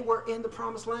 they were in the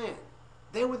promised land.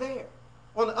 They were there.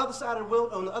 On the other side of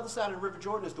the river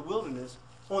Jordan is the wilderness.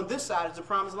 On this side is the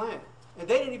promised land. And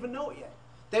they didn't even know it yet.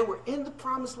 They were in the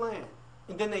promised land.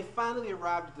 And then they finally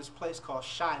arrived at this place called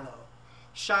Shiloh.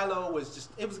 Shiloh was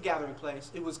a gathering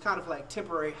place. It was kind of like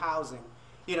temporary housing.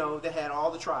 They had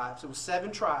all the tribes. It was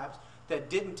 7 tribes that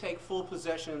didn't take full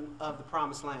possession of the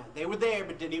promised land. They were there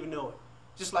but didn't even know it.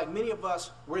 Just like many of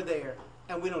us, we're there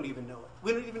and we don't even know it.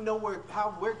 We don't even know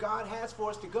where God has for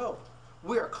us to go.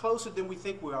 We are closer than we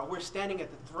think we are. We're standing at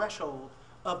the threshold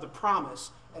of the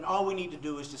promise, and all we need to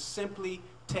do is just simply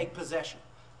take possession.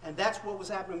 And that's what was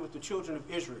happening with the children of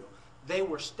Israel. They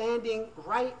were standing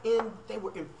they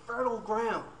were in fertile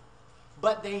ground,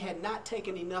 but they had not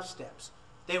taken enough steps.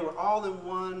 They were all in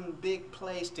one big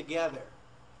place together,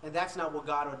 and that's not what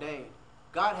God ordained.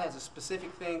 God has a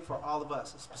specific thing for all of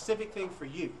us, a specific thing for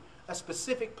you, a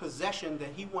specific possession that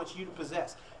he wants you to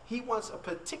possess. He wants a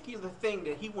particular thing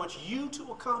that he wants you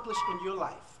to accomplish in your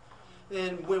life.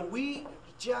 And when we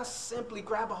just simply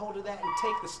grab a hold of that and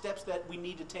take the steps that we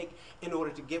need to take in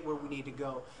order to get where we need to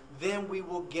go, then we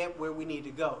will get where we need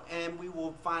to go. And we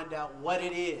will find out what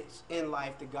it is in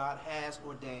life that God has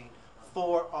ordained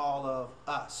for all of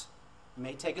us. It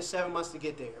may take us 7 months to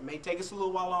get there. It may take us a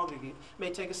little while longer to get. It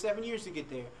may take us 7 years to get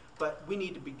there. But we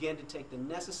need to begin to take the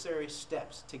necessary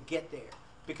steps to get there,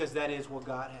 because that is what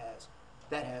God has.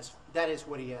 That is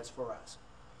what he has for us.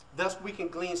 Thus, we can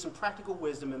glean some practical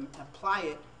wisdom and apply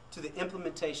it to the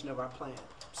implementation of our plan.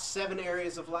 7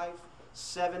 areas of life,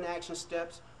 7 action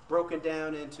steps, broken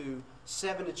down into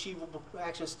 7 achievable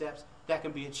action steps that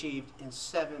can be achieved in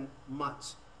 7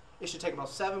 months. It should take about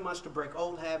 7 months to break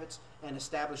old habits and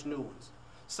establish new ones.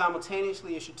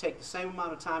 Simultaneously, it should take the same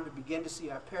amount of time to begin to see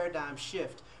our paradigm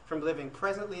shift from living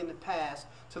presently in the past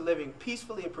to living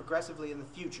peacefully and progressively in the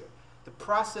future. The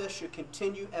process should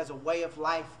continue as a way of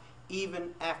life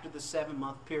even after the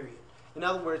 7-month period. In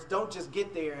other words, don't just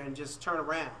get there and just turn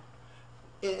around.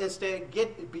 Instead,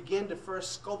 begin to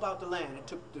first scope out the land. It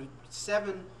took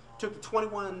the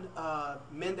 21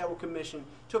 men that were commissioned,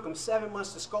 took them 7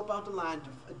 months to scope out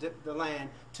the land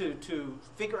to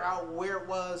figure out where it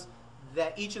was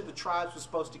that each of the tribes was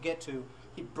supposed to get to.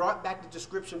 He brought back the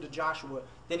description to Joshua.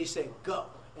 Then he said, go.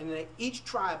 And then each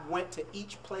tribe went to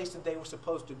each place that they were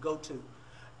supposed to go to.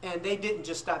 And they didn't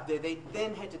just stop there. They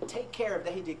then had to take care of,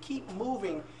 they had to keep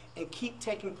moving and keep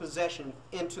taking possession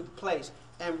into the place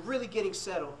and really getting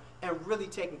settled and really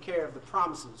taking care of the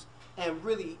promises and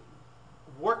really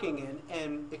working in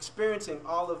and experiencing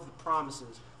all of the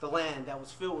promises, the land that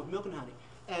was filled with milk and honey,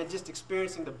 and just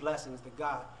experiencing the blessings that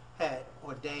God had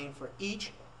ordained for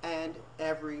each and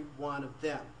every one of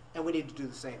them. And we need to do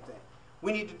the same thing.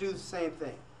 We need to do the same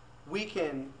thing. We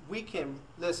can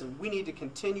listen, we need to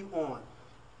continue on.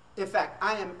 In fact,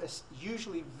 I am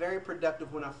usually very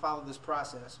productive when I follow this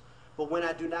process, but when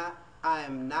I do not, I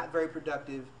am not very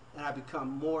productive, and I become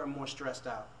more and more stressed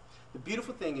out. The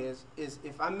beautiful thing is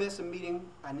if I miss a meeting,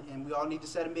 and we all need to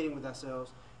set a meeting with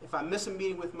ourselves, if I miss a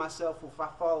meeting with myself, or if I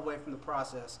fall away from the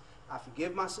process, I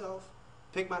forgive myself,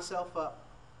 pick myself up,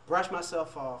 brush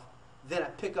myself off, then I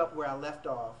pick up where I left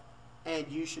off, and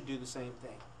you should do the same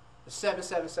thing. The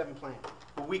 7-7-7 plan,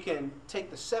 where we can take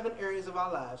the 7 areas of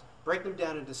our lives, break them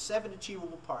down into 7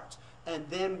 achievable parts, and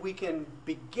then we can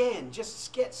begin,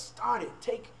 just get started,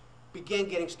 begin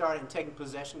getting started and taking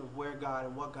possession of where God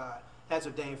and what God has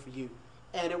ordained for you.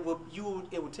 And it will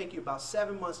take you about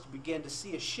 7 months to begin to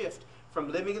see a shift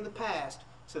from living in the past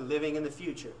to living in the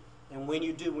future. And when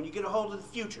you do, when you get a hold of the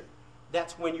future,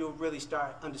 that's when you'll really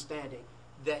start understanding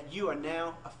that you are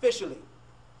now officially,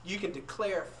 you can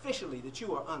declare officially that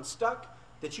you are unstuck,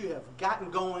 that you have gotten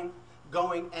going,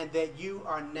 and that you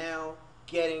are now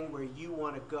getting where you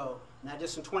want to go. Not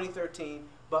just in 2013,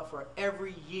 but for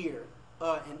every year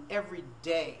and every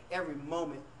day, every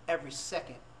moment, every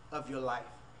second of your life.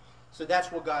 So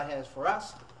that's what God has for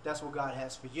us. That's what God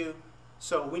has for you.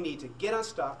 So we need to get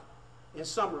unstuck. In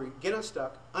summary, get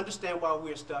unstuck, understand why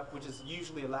we're stuck, which is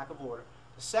usually a lack of order.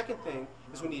 The second thing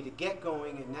is we need to get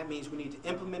going, and that means we need to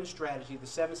implement a strategy, the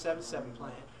 7-7-7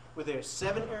 plan, where there are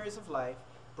 7 areas of life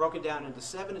broken down into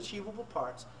 7 achievable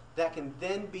parts that can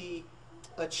then be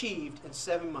achieved in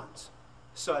 7 months.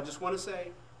 So I just want to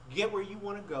say, get where you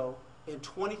want to go in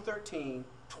 2013,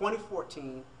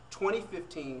 2014,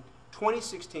 2015,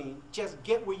 2016. Just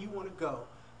get where you want to go,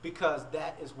 because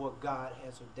that is what God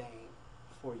has ordained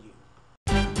for you.